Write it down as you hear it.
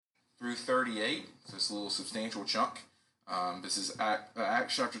through 38. So it's a little substantial chunk. This is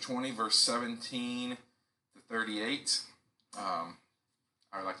Acts chapter 20, verse 17 to 38. I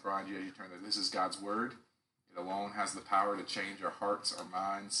would like to remind you as you turn that this is God's word. It alone has the power to change our hearts, our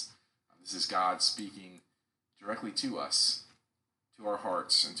minds. This is God speaking directly to us, to our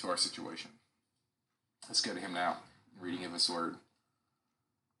hearts, and to our situation. Let's go to him now, reading of his word.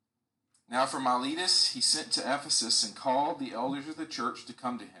 Now from Miletus he sent to Ephesus and called the elders of the church to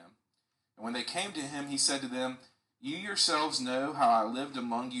come to him. And when they came to him, he said to them, "You yourselves know how I lived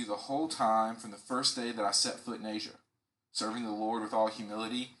among you the whole time from the first day that I set foot in Asia, serving the Lord with all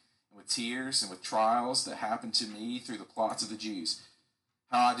humility and with tears and with trials that happened to me through the plots of the Jews.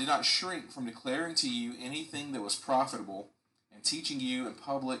 How I did not shrink from declaring to you anything that was profitable and teaching you in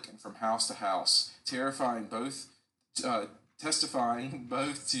public and from house to house, testifying both to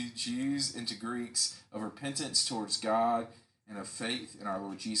Jews and to Greeks of repentance towards God and of faith in our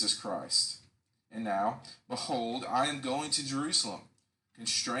Lord Jesus Christ. And now, behold, I am going to Jerusalem,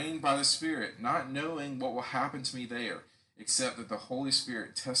 constrained by the Spirit, not knowing what will happen to me there, except that the Holy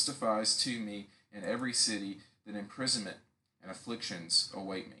Spirit testifies to me in every city that imprisonment and afflictions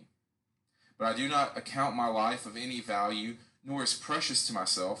await me. But I do not account my life of any value, nor as precious to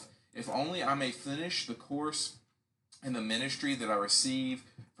myself, if only I may finish the course and the ministry that I receive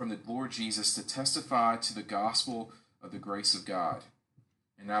from the Lord Jesus to testify to the gospel of the grace of God.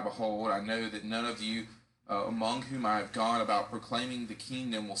 And now behold, I know that none of you among whom I have gone about proclaiming the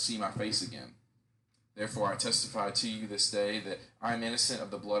kingdom will see my face again. Therefore I testify to you this day that I am innocent of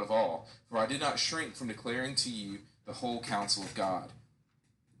the blood of all, for I did not shrink from declaring to you the whole counsel of God.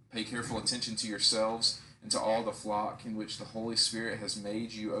 Pay careful attention to yourselves and to all the flock in which the Holy Spirit has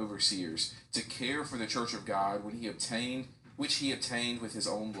made you overseers, to care for the church of God which he obtained with his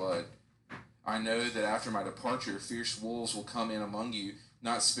own blood. I know that after my departure, fierce wolves will come in among you,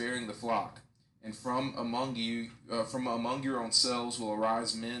 not sparing the flock. And from among your own selves will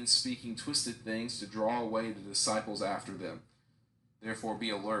arise men speaking twisted things to draw away the disciples after them. Therefore be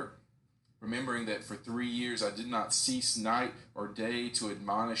alert, remembering that for 3 years I did not cease night or day to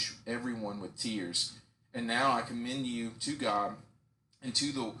admonish everyone with tears. And now I commend you to God and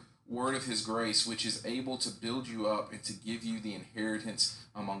to the word of his grace, which is able to build you up and to give you the inheritance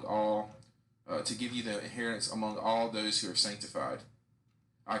among all those who are sanctified.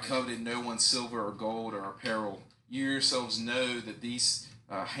 I coveted no one's silver or gold or apparel. You yourselves know that these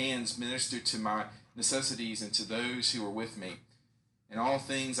hands ministered to my necessities and to those who were with me. In all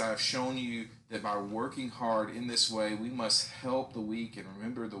things I have shown you that by working hard in this way we must help the weak and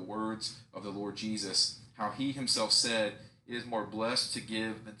remember the words of the Lord Jesus, how he himself said, "It is more blessed to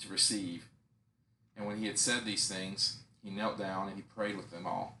give than to receive." And when he had said these things, he knelt down and he prayed with them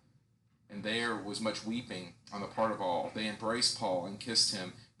all. And there was much weeping on the part of all. They embraced Paul and kissed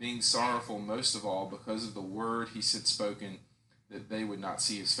him, being sorrowful most of all because of the word he had spoken, that they would not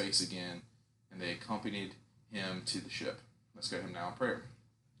see his face again. And they accompanied him to the ship. Let's go to him now in prayer.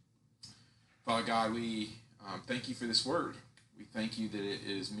 Father God, we thank you for this word. We thank you that it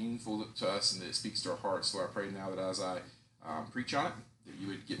is meaningful to us and that it speaks to our hearts. So I pray now that as I preach on it, that you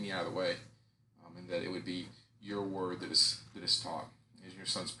would get me out of the way, and that it would be your word that is taught. In your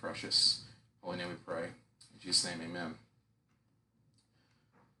son's precious holy name we pray. In Jesus' name, amen.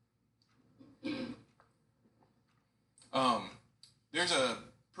 There's a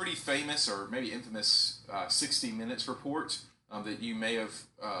pretty famous or maybe infamous 60 Minutes report that you may have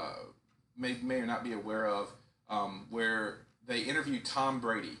may or not be aware of, where they interviewed Tom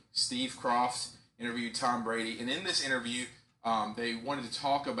Brady. Steve Kroft interviewed Tom Brady, and in this interview, they wanted to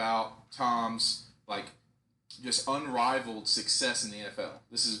talk about Tom's just unrivaled success in the NFL.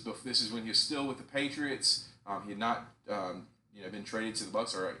 This is when he was still with the Patriots. He had not been traded to the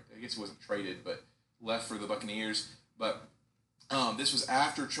Bucs, or I guess he wasn't traded, but left for the Buccaneers. But this was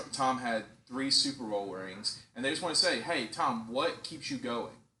after Tom had 3 Super Bowl rings, and they just want to say, "Hey, Tom, what keeps you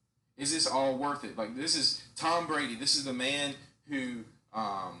going? Is this all worth it?" This is Tom Brady. This is the man who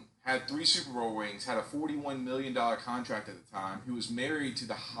had 3 Super Bowl rings, had a $41 million contract at the time, who was married to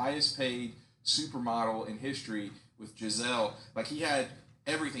the highest paid supermodel in history with Giselle. He had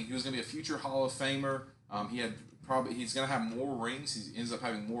everything. He was going to be a future Hall of Famer. He's going to have more rings. He ends up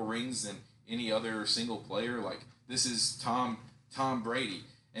having more rings than any other single player. This is Tom Brady.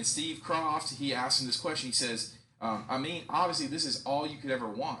 And Steve Kroft, he asked him this question. He says, obviously this is all you could ever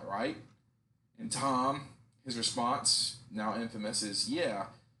want, right? And Tom, his response, now infamous, is, "Yeah,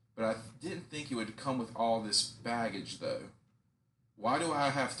 but I didn't think it would come with all this baggage, though. Why do I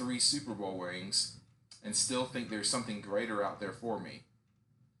have 3 Super Bowl rings and still think there's something greater out there for me?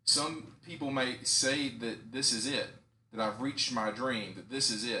 Some people may say that this is it, that I've reached my dream, that this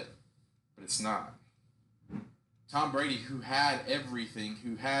is it. but it's not. Tom Brady, who had everything,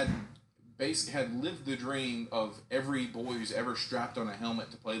 who had basically had lived the dream of every boy who's ever strapped on a helmet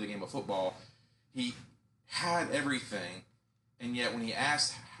to play the game of football, he had everything, and yet when he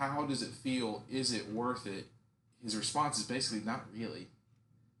asked, how does it feel, is it worth it, his response is basically, not really.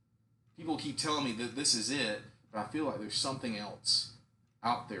 People keep telling me that this is it, but I feel like there's something else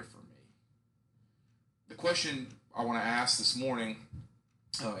out there for me. The question I want to ask this morning,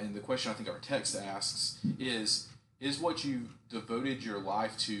 and the question I think our text asks, is what you've devoted your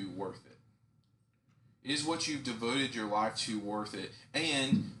life to worth it? Is what you've devoted your life to worth it?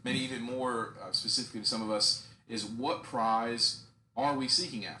 And maybe even more specifically to some of us, is what prize are we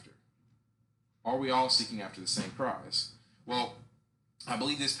seeking after? Are we all seeking after the same prize? Well, I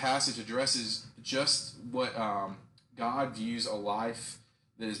believe this passage addresses just what God views a life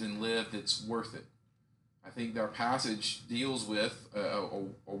that has been lived that's worth it. I think our passage deals with a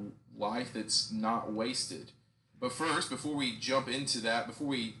life that's not wasted. But first, before we jump into that, before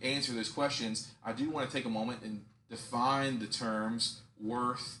we answer those questions, I do want to take a moment and define the terms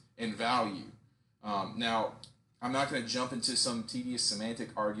worth and value. Now, I'm not going to jump into some tedious semantic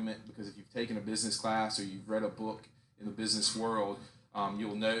argument, because if you've taken a business class or you've read a book in the business world,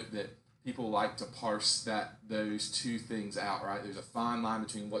 you'll note that people like to parse those two things out, right? There's a fine line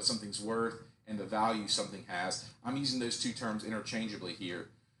between what something's worth and the value something has. I'm using those two terms interchangeably here.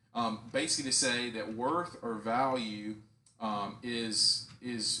 Basically to say that worth or value is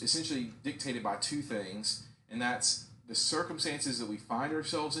essentially dictated by two things, and that's the circumstances that we find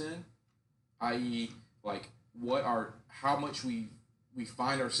ourselves in, i.e., like how much we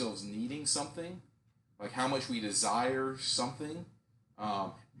find ourselves needing something, like how much we desire something,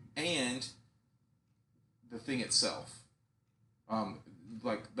 and the thing itself.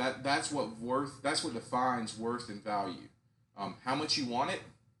 That's what defines worth and value. How much you want it,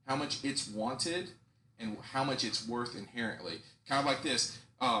 how much it's wanted, and how much it's worth inherently. Kind of like this,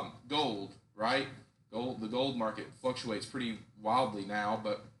 gold, right? The gold market fluctuates pretty wildly now,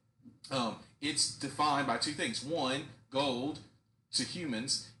 but it's defined by two things. One, gold to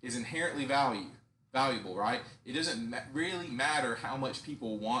humans is inherently valuable, right? It doesn't really matter how much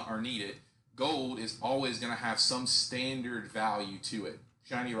people want or need it. Gold is always going to have some standard value to it.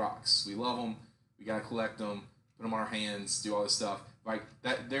 Shiny rocks, we love them. We got to collect them, put them on our hands, do all this stuff. Like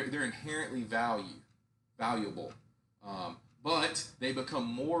that, they're inherently valuable, but they become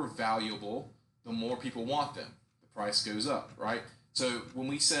more valuable the more people want them. The price goes up, right? So when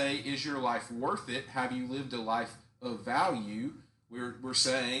we say, "Is your life worth it? Have you lived a life of value?" We're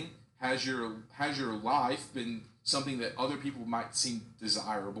saying, has your life been something that other people might seem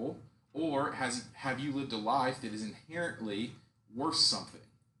desirable, or have you lived a life that is inherently worth something?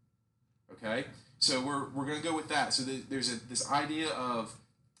 Okay. So we're going to go with that. So there's this idea of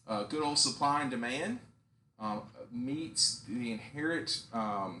good old supply and demand meets the inherent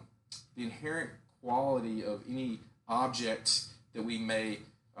quality of any object that we may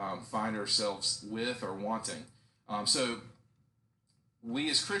find ourselves with or wanting. So we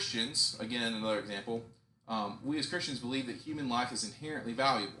as Christians, again another example, we as Christians believe that human life is inherently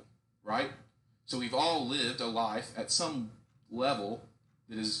valuable, right? So we've all lived a life at some level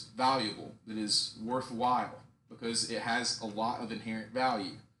that is valuable, that is worthwhile, because it has a lot of inherent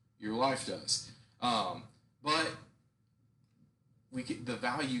value. Your life does. But the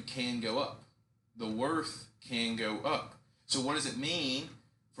value can go up. The worth can go up. So what does it mean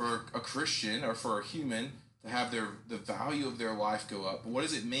for a Christian or for a human to have the value of their life go up? What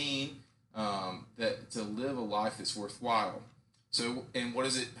does it mean that to live a life that's worthwhile? So, and what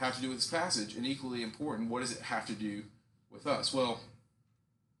does it have to do with this passage? And equally important, what does it have to do with us? Well,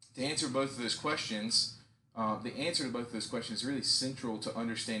 to answer both of those questions, the answer to both of those questions is really central to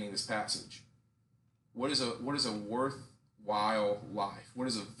understanding this passage. What is a worthwhile life? What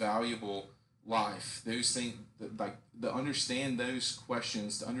is a valuable life? Those things, to understand those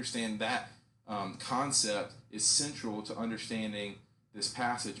questions, to understand that concept is central to understanding this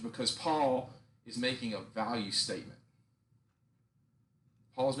passage, because Paul is making a value statement.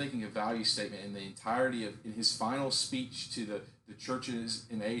 Paul's making a value statement in the entirety in his final speech to the churches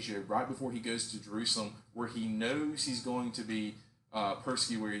in Asia, right before he goes to Jerusalem, where he knows he's going to be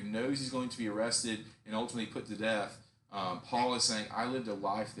persecuted, where he knows he's going to be arrested and ultimately put to death. Paul is saying, I lived a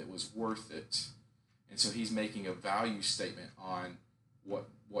life that was worth it. And so he's making a value statement on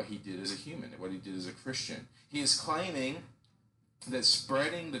what he did as a human, what he did as a Christian. He is claiming that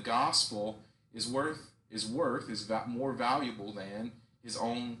spreading the gospel is more valuable than his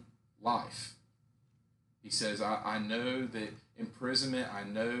own life. He says, I know that imprisonment, I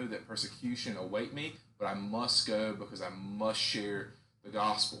know that persecution await me, but I must go because I must share the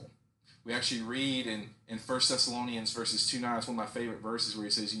gospel. We actually read in 1 Thessalonians verses 2:9. It's one of my favorite verses where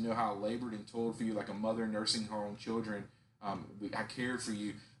he says, you know how I labored and toiled for you like a mother nursing her own children. I cared for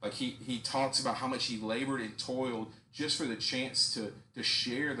you. Like he talks about how much he labored and toiled just for the chance to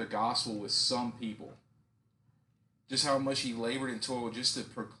share the gospel with some people. Just how much he labored and toiled just to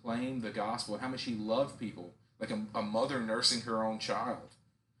proclaim the gospel, and how much he loved people, like a mother nursing her own child.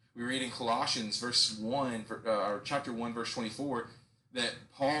 We read in Colossians chapter 1, verse 24, that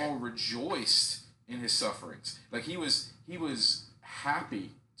Paul rejoiced in his sufferings. Like he was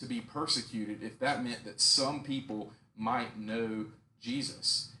happy to be persecuted if that meant that some people might know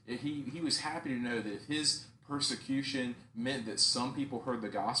Jesus. He was happy to know that if his persecution meant that some people heard the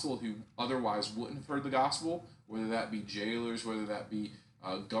gospel who otherwise wouldn't have heard the gospel, whether that be jailers, whether that be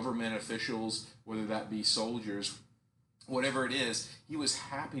government officials, whether that be soldiers, whatever it is, he was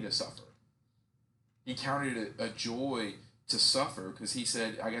happy to suffer. He counted it a joy to suffer because he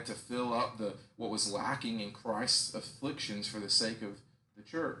said, I got to fill up what was lacking in Christ's afflictions for the sake of the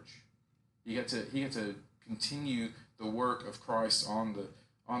church. He got to continue the work of Christ on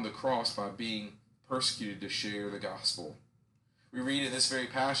the cross by being persecuted to share the gospel. We read in this very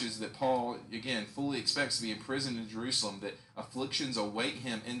passage that Paul, again, fully expects to be imprisoned in Jerusalem, that afflictions await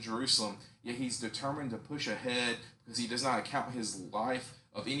him in Jerusalem, yet he's determined to push ahead because he does not account his life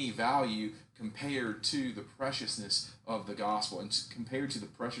of any value compared to the preciousness of the gospel and compared to the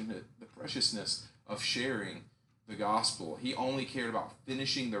preciousness of sharing the gospel. He only cared about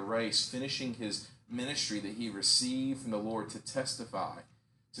finishing the race, finishing his ministry that he received from the Lord to testify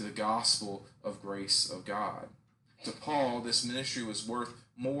to the gospel of grace of God. To Paul, this ministry was worth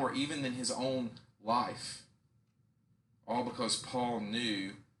more even than his own life, all because Paul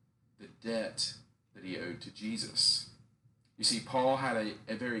knew the debt that he owed to Jesus. You see, Paul had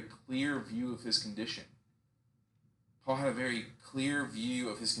a very clear view of his condition. Paul had a very clear view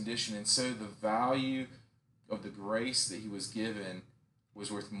of his condition, and so the value of the grace that he was given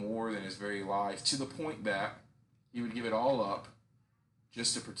was worth more than his very life, to the point that he would give it all up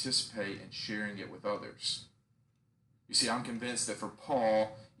just to participate in sharing it with others. You see, I'm convinced that for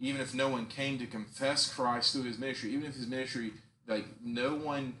Paul, even if no one came to confess Christ through his ministry, even if his ministry,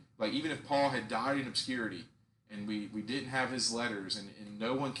 even if Paul had died in obscurity and we didn't have his letters and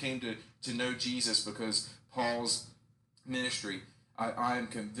no one came to know Jesus because Paul's ministry, I am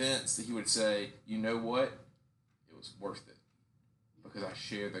convinced that he would say, you know what? It was worth it because I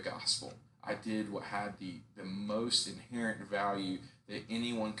shared the gospel. I did what had the most inherent value that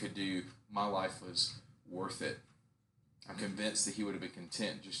anyone could do. My life was worth it. I'm convinced that he would have been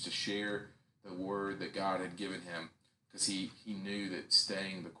content just to share the word that God had given him because he knew that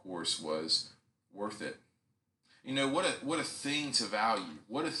staying the course was worth it. You know, what a thing to value.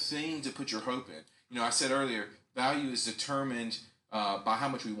 What a thing to put your hope in. You know, I said earlier, value is determined by how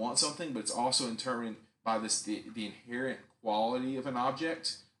much we want something, but it's also determined by the inherent quality of an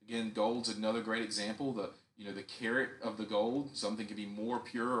object. Again, gold's another great example. The carat of the gold, something can be more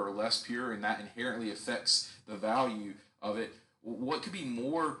pure or less pure, and that inherently affects the value of it. What could be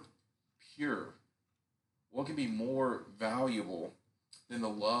more pure? What could be more valuable than the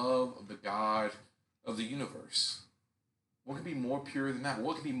love of the God of the universe? What could be more pure than that?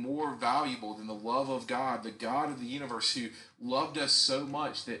 What could be more valuable than the love of God, the God of the universe, who loved us so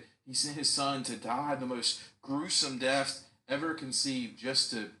much that he sent his son to die the most gruesome death ever conceived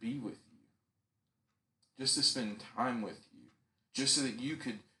just to be with you, just to spend time with you, just so that you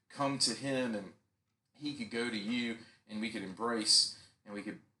could come to him and he could go to you and we could embrace and we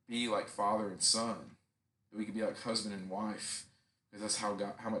could be like father and son, that we could be like husband and wife, because that's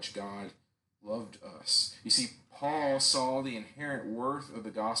how much God loved us. You see, Paul saw the inherent worth of the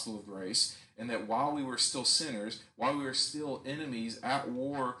gospel of grace, and that while we were still sinners, while we were still enemies at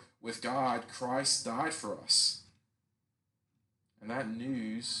war with God, Christ died for us. And that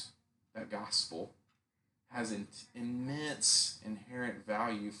news, that gospel, has an immense inherent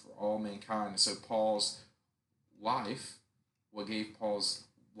value for all mankind. And so Paul's life, what gave Paul's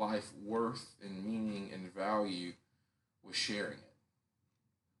life worth and meaning and value, was sharing it.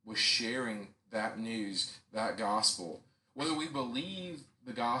 Was sharing that news, that gospel. Whether we believe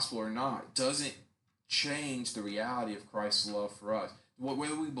the gospel or not doesn't change the reality of Christ's love for us.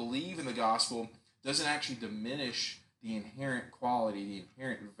 Whether we believe in the gospel doesn't actually diminish the inherent quality, the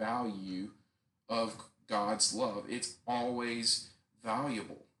inherent value of God's love. It's always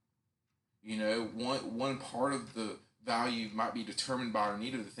valuable. You know, one part of the value might be determined by our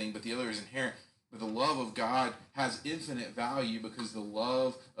need of the thing, but the other is inherent. But the love of God has infinite value because the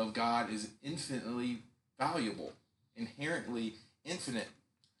love of God is infinitely valuable, inherently infinite.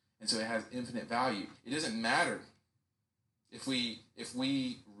 And so it has infinite value. It doesn't matter if we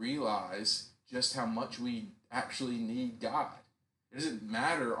realize just how much we actually need God. It doesn't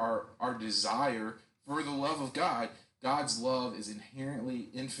matter our desire for the love of God. God's love is inherently,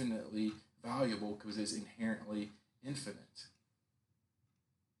 infinitely valuable because it's inherently infinite.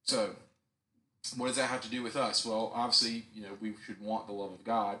 So, what does that have to do with us? Well, obviously, we should want the love of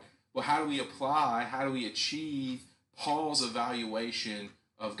God. Well, how do we achieve Paul's evaluation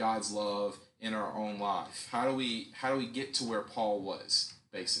of God's love in our own life? How do we get to where Paul was,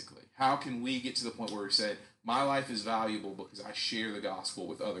 basically? How can we get to the point where he said, my life is valuable because I share the gospel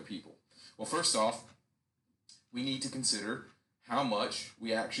with other people? Well, first off, we need to consider how much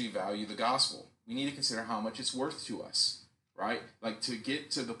we actually value the gospel. We need to consider how much it's worth to us, right? Like, to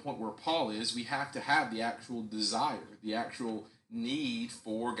get to the point where Paul is, we have to have the actual desire, the actual need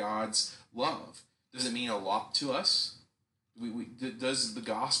for God's love. Does it mean a lot to us? Does the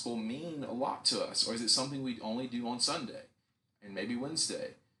gospel mean a lot to us? Or is it something we only do on Sunday and maybe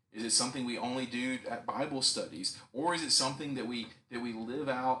Wednesday? Is it something we only do at Bible studies? Or is it something that we live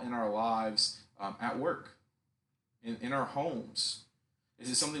out in our lives at work, in our homes? Is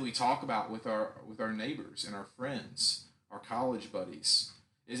it something we talk about with our neighbors and our friends, our college buddies?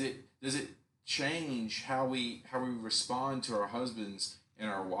 Does it change how we respond to our husbands and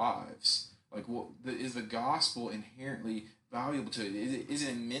our wives? Like, is the gospel inherently valuable to it? Is it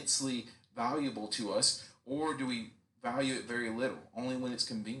immensely valuable to us, or do we value it very little, only when it's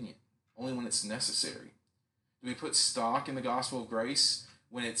convenient, only when it's necessary? Do we put stock in the gospel of grace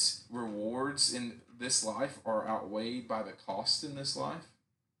when its rewards in this life are outweighed by the cost in this life?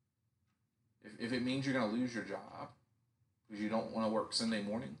 If it means you're going to lose your job because you don't want to work Sunday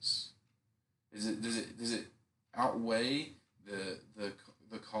mornings, does it outweigh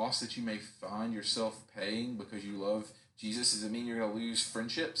the cost that you may find yourself paying because you love Jesus? Does it mean you're going to lose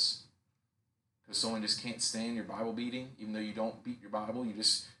friendships because someone just can't stand your Bible beating, even though you don't beat your Bible? You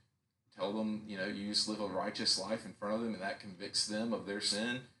just tell them, you just live a righteous life in front of them, and that convicts them of their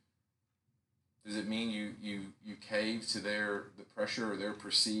sin. Does it mean you cave to the pressure or their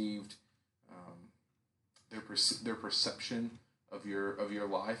perceived their perception of your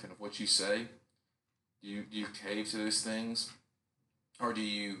life and of what you say? Do you cave to those things? Or do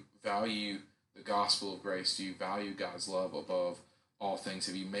you value the gospel of grace? Do you value God's love above all things?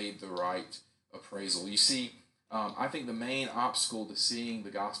 Have you made the right appraisal? You see, I think the main obstacle to seeing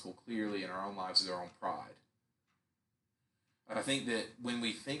the gospel clearly in our own lives is our own pride. I think that when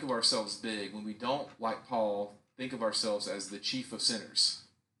we think of ourselves big, when we don't, like Paul, think of ourselves as the chief of sinners,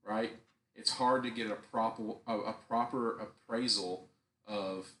 right? It's hard to get a proper appraisal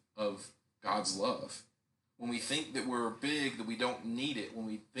of God's love. When we think that we're big, that we don't need it, when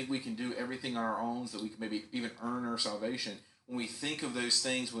we think we can do everything on our own, so that we can maybe even earn our salvation, when we think of those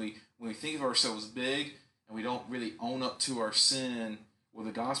things, when we think of ourselves big and we don't really own up to our sin, well,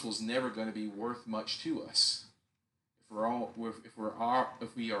 the gospel is never going to be worth much to us.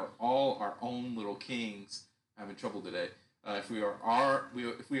 If we are all our own little kings, I'm in trouble today. If we are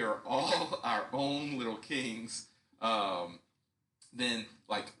all our own little kings, then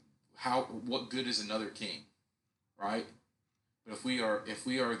what good is another king, right? But if we are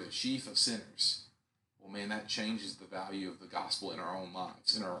the chief of sinners, well, man, that changes the value of the gospel in our own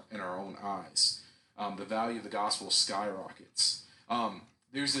lives, in our own eyes. The value of the gospel skyrockets.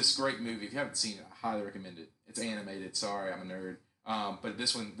 There's this great movie. If you haven't seen it, I highly recommend it. It's animated. Sorry, I'm a nerd. But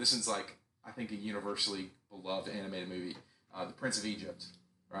this one's like, I think, a universally beloved animated movie. The Prince of Egypt,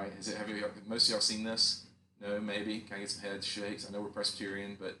 right? Have most of y'all seen this? No, maybe. Can I get some head shakes? I know we're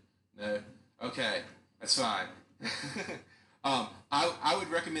Presbyterian, but no. Okay, that's fine. I would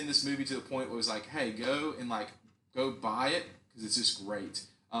recommend this movie to the point where it was like, hey, go buy it because it's just great.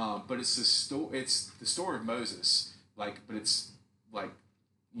 But it's the story of Moses, but it's like,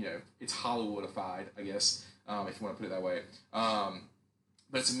 it's Hollywoodified, I guess, if you want to put it that way.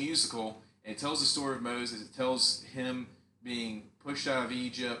 But it's a musical, and it tells the story of Moses. It tells him being pushed out of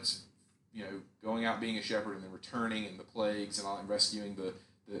Egypt, going out being a shepherd, and then returning, and the plagues and all, and rescuing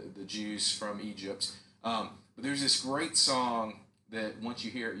the Jews from Egypt. But there's this great song that once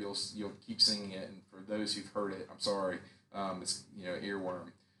you hear it, you'll keep singing it. And for those who've heard it, I'm sorry, it's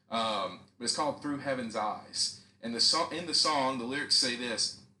earworm. But it's called "Through Heaven's Eyes." And in the song, the lyrics say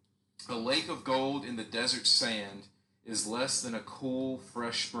this: "A lake of gold in the desert sand is less than a cool,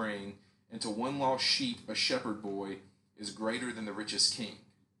 fresh spring, and to one lost sheep, a shepherd boy is greater than the richest king."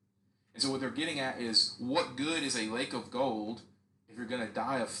 And so what they're getting at is, what good is a lake of gold if you're going to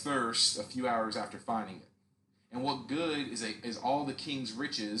die of thirst a few hours after finding it? And what good is all the king's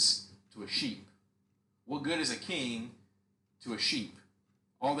riches to a sheep? What good is a king to a sheep?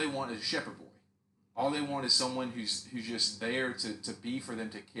 All they want is a shepherd boy. All they want is someone who's just there to be for them,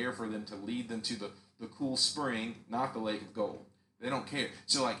 to care for them, to lead them to the cool spring, not the lake of gold. They don't care.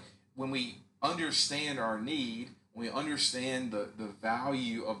 So like when we understand our need, when we understand the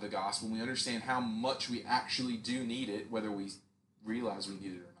value of the gospel, when we understand how much we actually do need it, whether we realize we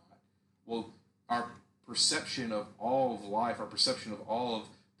need it or not, well, our perception of all of life, our perception of all of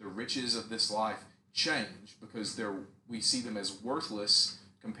the riches of this life change because we see them as worthless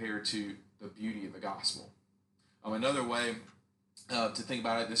compared to the beauty of the gospel. Another way to think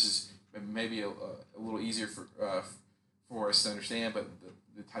about it, this is maybe a little easier for us to understand, but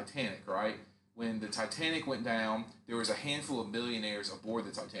the Titanic, right? When the Titanic went down, there was a handful of millionaires aboard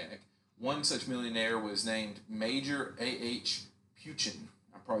the Titanic. One such millionaire was named Major A.H. Peuchen.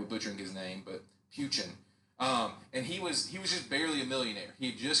 I'm probably butchering his name, but Peuchen. And he was just barely a millionaire.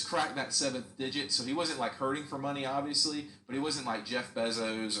 He had just cracked that seventh digit, so he wasn't like hurting for money, obviously, but he wasn't like Jeff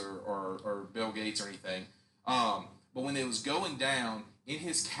Bezos or Bill Gates or anything. But when it was going down, in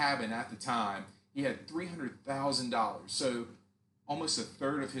his cabin at the time, he had $300,000. So almost a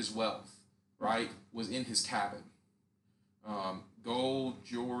third of his wealth, right, was in his cabin. Gold,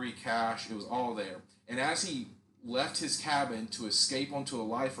 jewelry, cash, it was all there. And as he left his cabin to escape onto a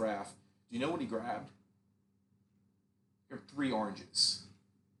life raft, do you know what he grabbed? He grabbed 3 oranges.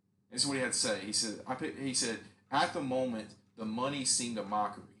 This is what he had to say. He said, at the moment, the money seemed a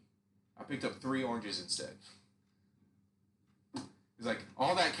mockery. I picked up 3 oranges instead. He's like,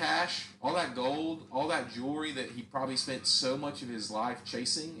 all that cash, all that gold, all that jewelry that he probably spent so much of his life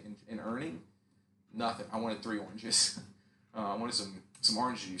chasing and earning, nothing. I wanted 3 oranges. I wanted some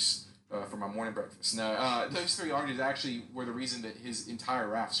orange juice for my morning breakfast. No, those 3 oranges actually were the reason that his entire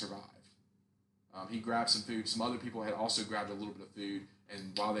raft survived. He grabbed some food. Some other people had also grabbed a little bit of food,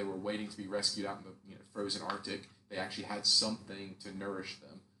 and while they were waiting to be rescued out in the frozen Arctic, they actually had something to nourish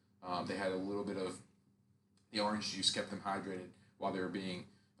them. They had a little bit of the orange juice, kept them hydrated while they were being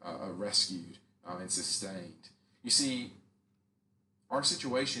rescued and sustained. You see, our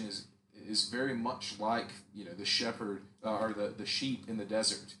situation is very much like the shepherd or the sheep in the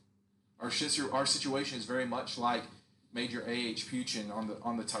desert. Our situation is very much like Major A.H. Peuchen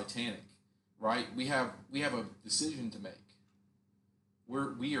on the Titanic, right? We have a decision to make.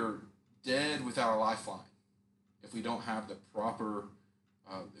 We are dead without a lifeline if we don't have the proper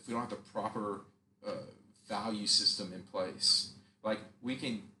value system in place. Like, we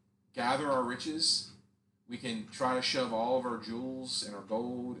can gather our riches, we can try to shove all of our jewels and our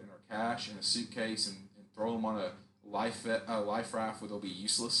gold and our cash in a suitcase and throw them on a life raft where they'll be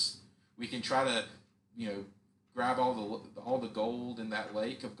useless. We can try to, grab all the gold in that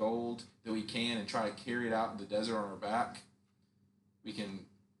lake of gold that we can and try to carry it out in the desert on our back.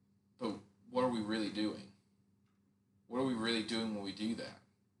 But what are we really doing? What are we really doing when we do that?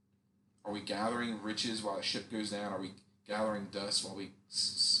 Are we gathering riches while the ship goes down? Are we gathering dust while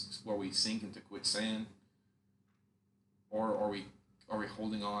we sink into quicksand? Or are we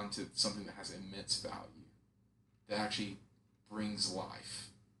holding on to something that has immense value, that actually brings life?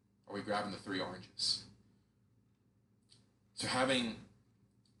 Are we grabbing the 3 oranges? So having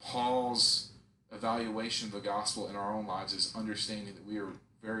Paul's evaluation of the gospel in our own lives is understanding that we are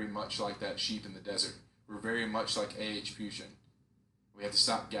very much like that sheep in the desert. We're very much like A.H. Peuchen. We have to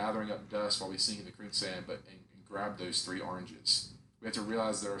stop gathering up dust while we sink in the quicksand, and grab those 3 oranges. We have to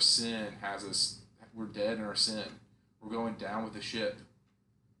realize that our sin has us, we're dead in our sin. We're going down with the ship.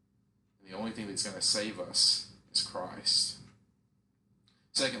 And the only thing that's going to save us is Christ.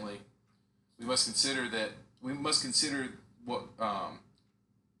 Secondly, we must consider what,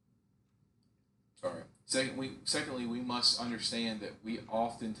 Secondly, we must understand that we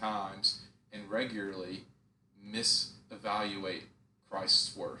oftentimes and regularly misevaluate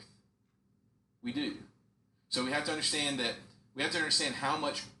Christ's worth. We do. So we have to understand how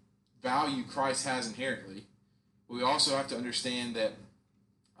much value Christ has inherently. But we also have to understand that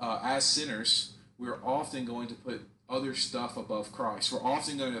as sinners, we're often going to put other stuff above Christ. We're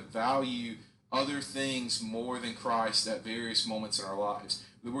often going to value other things more than Christ at various moments in our lives.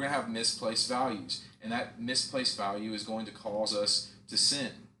 We're going to have misplaced values, and that misplaced value is going to cause us to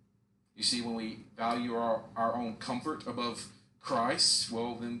sin. You see, when we value our own comfort above Christ,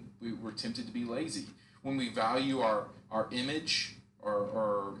 well, then we're tempted to be lazy. When we value our image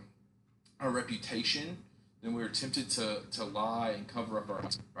or our reputation, then we're tempted to lie and cover up our,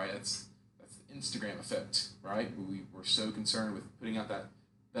 right? That's the Instagram effect, right? We're so concerned with putting out that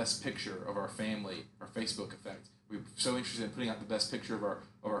best picture of our family, our Facebook effect. We're so interested in putting out the best picture of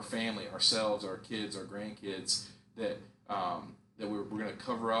our family, ourselves, our kids, our grandkids, that we're going to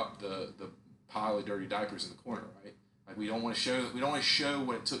cover up the pile of dirty diapers in the corner, right? Like we don't want to show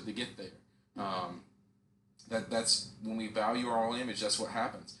what it took to get there. Um, that's when we value our own image, that's what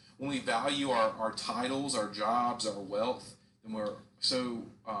happens. When we value our titles, our jobs, our wealth, then we're so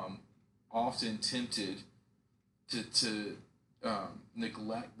often tempted to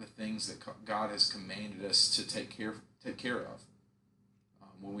neglect the things that God has commanded us to take care of.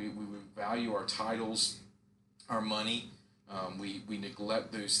 When we value our titles, our money, we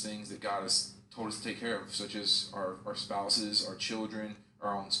neglect those things that God has told us to take care of, such as our spouses, our children,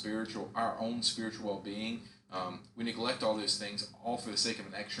 our own spiritual well-being. We neglect all those things all for the sake of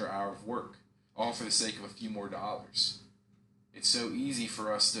an extra hour of work, all for the sake of a few more dollars. It's so easy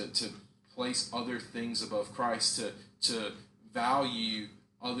for us to place other things above Christ, to value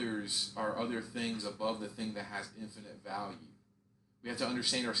others or other things above the thing that has infinite value. We have to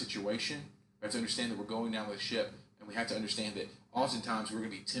understand our situation. We have to understand that we're going down the ship, and we have to understand that oftentimes we're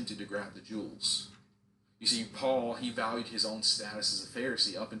going to be tempted to grab the jewels. You see, Paul, he valued his own status as a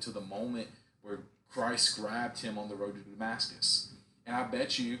Pharisee up until the moment where Christ grabbed him on the road to Damascus. And I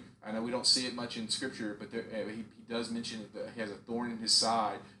bet you, I know we don't see it much in Scripture, but he does mention that he has a thorn in his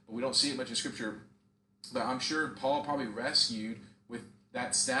side, but we don't see it much in Scripture. But I'm sure Paul probably rescued with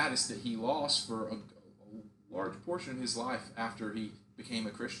that status that he lost for a large portion of his life after he became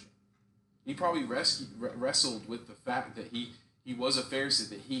a Christian. He probably wrestled with the fact that he was a Pharisee,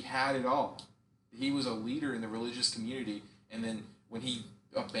 that he had it all. He was a leader in the religious community, and then when he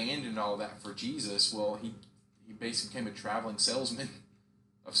abandoned all that for Jesus, well, he basically became a traveling salesman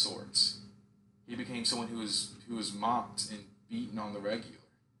of sorts. He became someone who was mocked and beaten on the regular.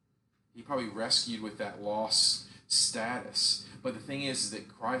 He probably rescued with that lost status. But the thing is that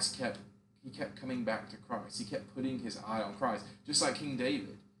Christ kept coming back to Christ. He kept putting his eye on Christ, just like King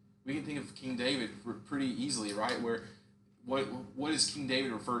David. We can think of King David pretty easily, right? Where what is King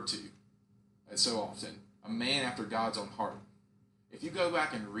David referred to so often? A man after God's own heart. If you go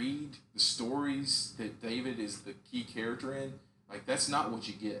back and read the stories that David is the key character in, like that's not what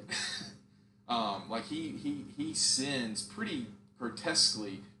you get. Like he sins pretty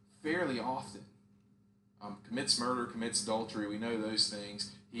grotesquely fairly often. Commits murder, commits adultery. We know those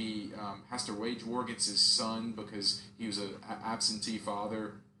things. He has to wage war against his son because he was an absentee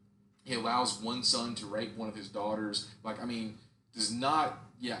father. He allows one son to rape one of his daughters. Not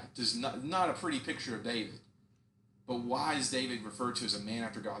a pretty picture of David. But why is David referred to as a man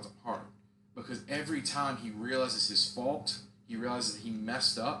after God's own heart? Because every time he realizes his fault, he realizes that he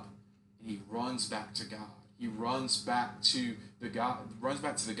messed up, and he runs back to God. He runs back to the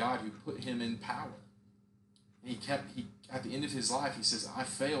God who put him in power. And he at the end of his life, he says, "I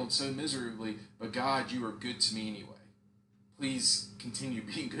failed so miserably, but God, you are good to me anyway. Please continue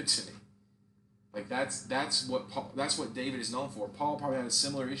being good to me." Like that's what David is known for. Paul probably had a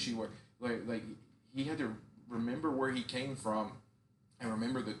similar issue where like he had to remember where he came from and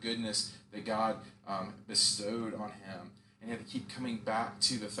remember the goodness that God bestowed on him, and he had to keep coming back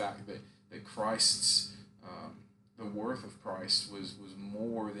to the fact that Christ's the worth of Christ was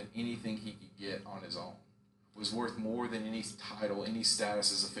more than anything he could get on his own. Was worth more than any title, any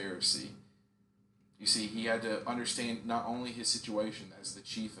status as a Pharisee. You see, he had to understand not only his situation as the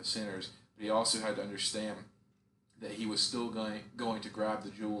chief of sinners, but he also had to understand that he was still going to grab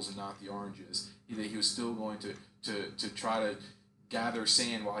the jewels and not the oranges. That he was still going to try to gather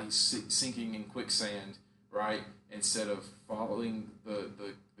sand while he's sinking in quicksand, right? Instead of following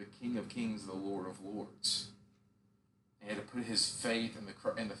the King of Kings, the Lord of Lords. And he had to put his faith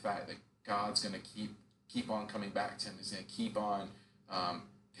in the fact that God's going to keep on coming back to him. He's going to keep on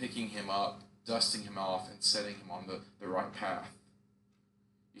picking him up, dusting him off, and setting him on the right path.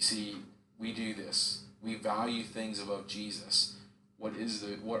 You see, we do this. We value things above Jesus. What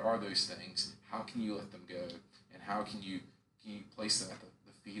are those things? How can you let them go? And how can you place them at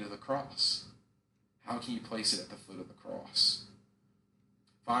the feet of the cross? How can you place it at the foot of the cross?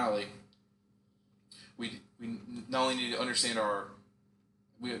 Finally, we not only need to understand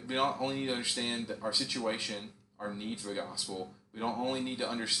we don't only need to understand our situation, our need for the gospel. We don't only need to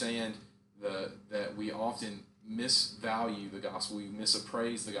understand that we often misvalue the gospel, we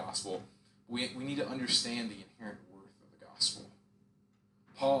misappraise the gospel. We need to understand the inherent worth of the gospel.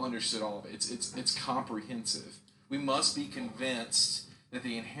 Paul understood all of it. It's comprehensive. We must be convinced that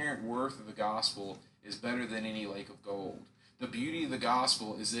the inherent worth of the gospel is better than any lake of gold. The beauty of the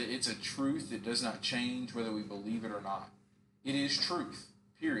gospel is that it's a truth that does not change whether we believe it or not. It is truth.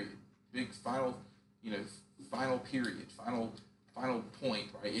 Period. Big final period. Final point.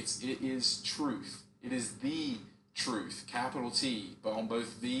 Right? It is truth. It is the truth. Capital T, but on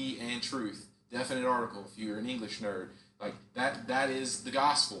both the and truth. Definite article. If you're an English nerd, like that is the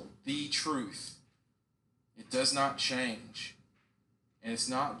gospel. The truth. It does not change, and it's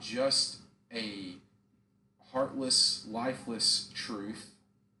not just a heartless, lifeless truth,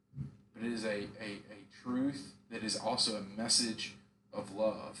 but it is a truth that is also a message of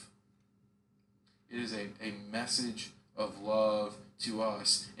love. It is a message of love to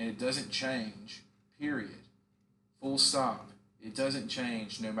us, and it doesn't change, period. Full stop. It doesn't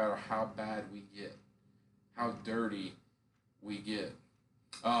change no matter how bad we get, how dirty we get.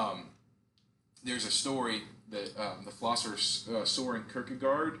 There's a story that the philosopher Soren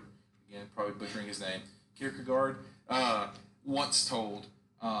Kierkegaard, again, probably butchering his name, Kierkegaard, once told,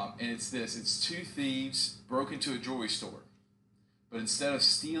 and it's this: it's two thieves broke into a jewelry store, but instead of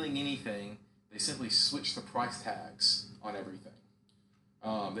stealing anything, they simply switched the price tags on everything.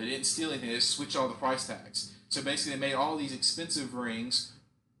 They didn't steal anything; they just switched all the price tags. So basically, they made all these expensive rings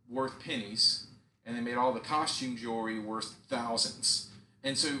worth pennies, and they made all the costume jewelry worth thousands.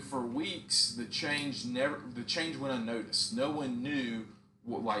 And so for weeks, the change went unnoticed. No one knew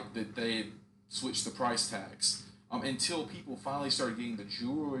that they had switched the price tags until people finally started getting the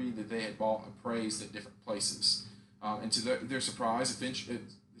jewelry that they had bought appraised at different places. And to their surprise,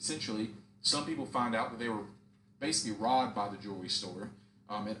 essentially, some people found out that they were basically robbed by the jewelry store,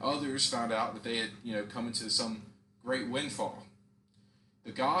 and others found out that they had come into some great windfall.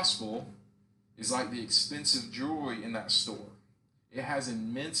 The gospel is like the expensive jewelry in that store. It has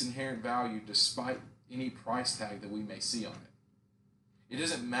immense inherent value despite any price tag that we may see on it. It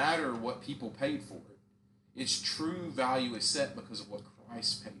doesn't matter what people paid for it. Its true value is set because of what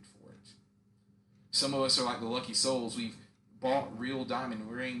Christ paid for it. Some of us are like the lucky souls. We've bought real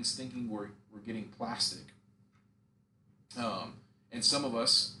diamond rings thinking we're getting plastic. And some of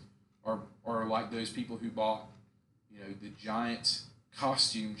us are like those people who bought the giant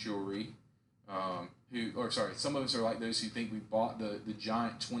costume jewelry. Some of us are like those who think we bought the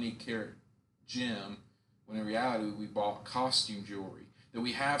giant 20-carat gem, when in reality we bought costume jewelry. That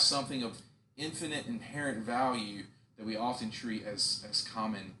we have something of infinite inherent value that we often treat as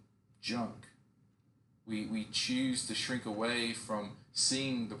common junk. We choose to shrink away from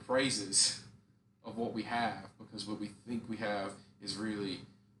seeing the praises of what we have because what we think we have is really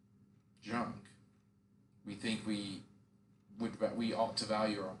junk. We think we ought to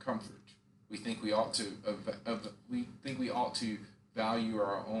value our comfort. We think we ought to value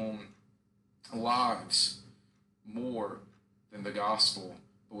our own lives more than the gospel,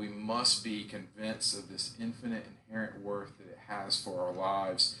 but we must be convinced of this infinite inherent worth that it has for our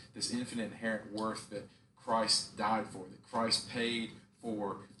lives, this infinite inherent worth that Christ died for, that Christ paid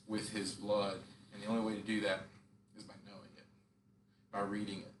for with his blood. And the only way to do that is by knowing it, by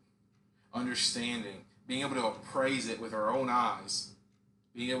reading it, understanding, being able to appraise it with our own eyes,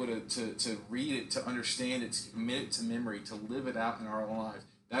 being able to read it, to understand it, to commit it to memory, to live it out in our own lives.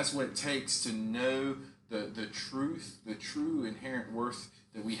 That's what it takes to know the truth, the true inherent worth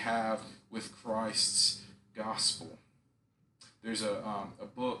that we have with Christ's gospel. There's a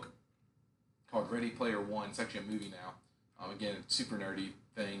book called Ready Player One. It's actually a movie now. Again, it's a super nerdy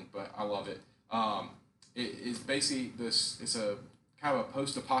thing, but I love it. It's basically this. It's a kind of a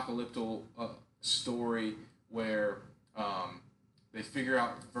post-apocalyptic story where they figure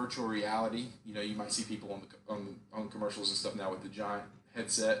out virtual reality. You might see people on commercials and stuff now with the giant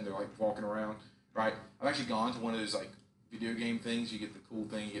headset, and they're like walking around. Right? I've actually gone to one of those like video game things. You get the cool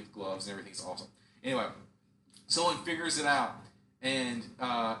thing, you get the gloves, and everything's awesome. Anyway, someone figures it out, and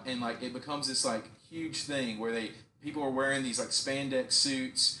like it becomes this like huge thing where people are wearing these like spandex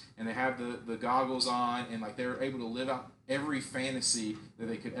suits, and they have the goggles on, and like they're able to live out every fantasy that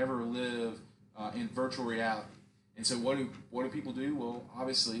they could ever live in virtual reality. And so what do people do? Well,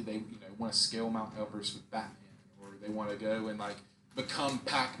 obviously they want to scale Mount Everest with Batman, or they want to go and like become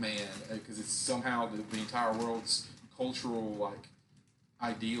Pac-Man because it's somehow the entire world's cultural like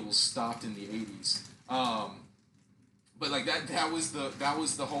ideals stopped in the 80s. But like that was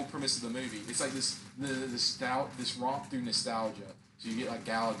the whole premise of the movie. It's like this romp through nostalgia. So you get like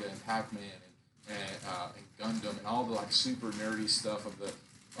Galaga and Pac-Man and Gundam and all the like super nerdy stuff of the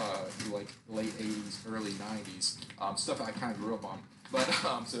like late 80s, early 90s, stuff that I kind of grew up on. But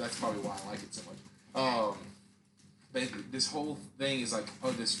so that's probably why I like it so much. But this whole thing is like,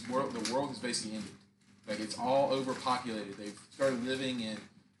 the world is basically ended. Like it's all overpopulated. They've started living in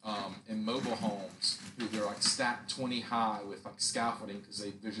mobile homes. They're like stacked 20 high with like scaffolding because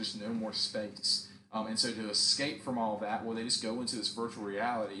there's just no more space. And so to escape from all that, well, they just go into this virtual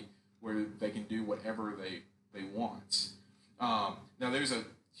reality where they can do whatever they want. Now there's a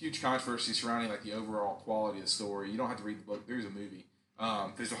huge controversy surrounding like the overall quality of the story. You don't have to read the book. There's a movie.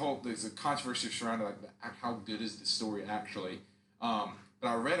 There's a controversy surrounding like how good is the story actually. But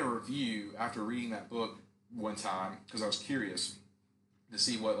I read a review after reading that book one time because I was curious. to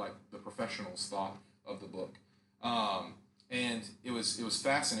see what like the professionals thought of the book. And it was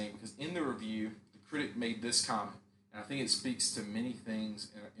fascinating because in the review, the critic made this comment, and I think it speaks to many things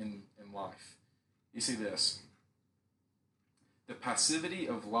in life. You see this. The passivity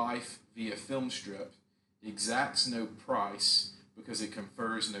of life via film strip exacts no price because it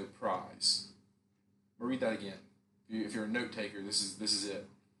confers no prize. I'll read that again. If you're a note taker, this is it.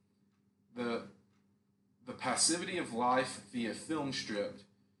 The passivity of life via film strip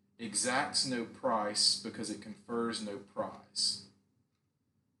exacts no price because it confers no prize.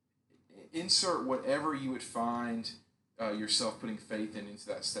 Insert whatever you would find yourself putting faith in into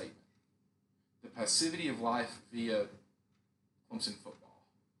that statement. The passivity of life via Clemson football.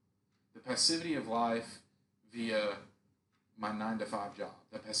 The passivity of life via my 9-to-5 job.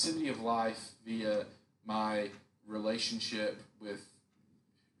 The passivity of life via my relationship with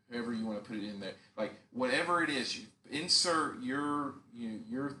whoever you want to put it in there. Like whatever it is, you insert your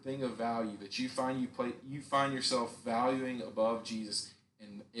thing of value that you find yourself valuing above Jesus,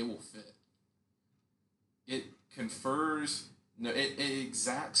 and it will fit. It confers no, it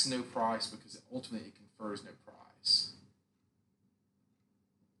exacts no price because ultimately it confers no prize.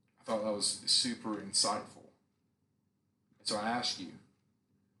 I thought that was super insightful. And so I ask you,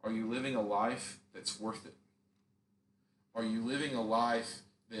 are you living a life that's worth it? Are you living a life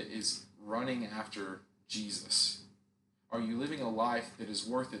that is running after Jesus? Are you living a life that is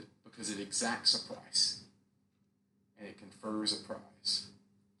worth it because it exacts a price and it confers a prize?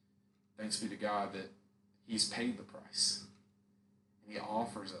 Thanks be to God that He's paid the price and He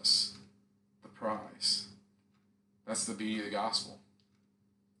offers us the prize. That's the beauty of the gospel.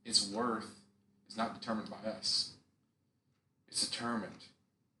 Its worth is not determined by us. It's determined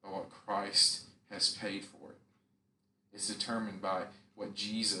by what Christ has paid for it. It's determined by what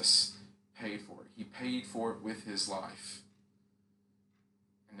Jesus paid for it. He paid for it with His life.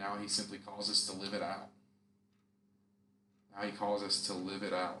 And now He simply calls us to live it out. Now He calls us to live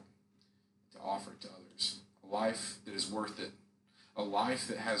it out, to offer it to others. A life that is worth it, a life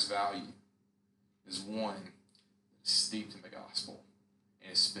that has value, is one that is steeped in the gospel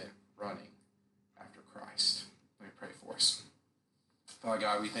and is spent running after Christ. Let me pray for us. Father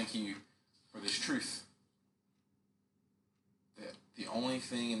God, we thank You for this truth, that the only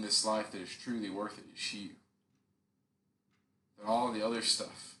thing in this life that is truly worth it is You. That all the other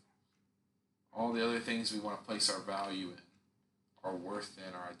stuff, all the other things we want to place our value in, our worth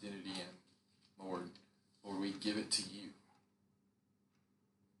in, our identity in, Lord, we give it to You.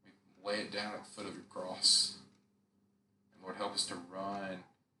 We lay it down at the foot of Your cross. And Lord, help us to run.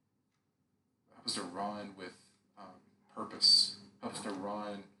 Help us to run with purpose. Help us to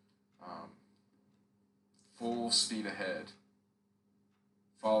run full speed ahead,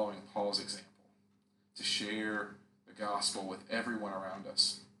 following Paul's example, to share the gospel with everyone around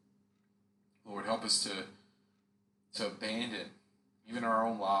us. Lord, help us to abandon even our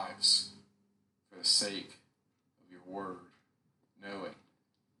own lives for the sake of Your word, knowing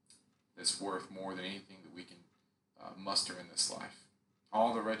that it's worth more than anything that we can muster in this life.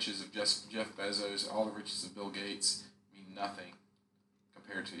 All the riches of Jeff Bezos, all the riches of Bill Gates mean nothing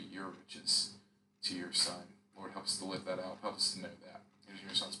compared to Your riches, to Your Son. Lord, help us to live that out. Help us to know that. In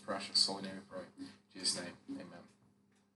Your Son's precious holy name we pray. In Jesus' name, amen.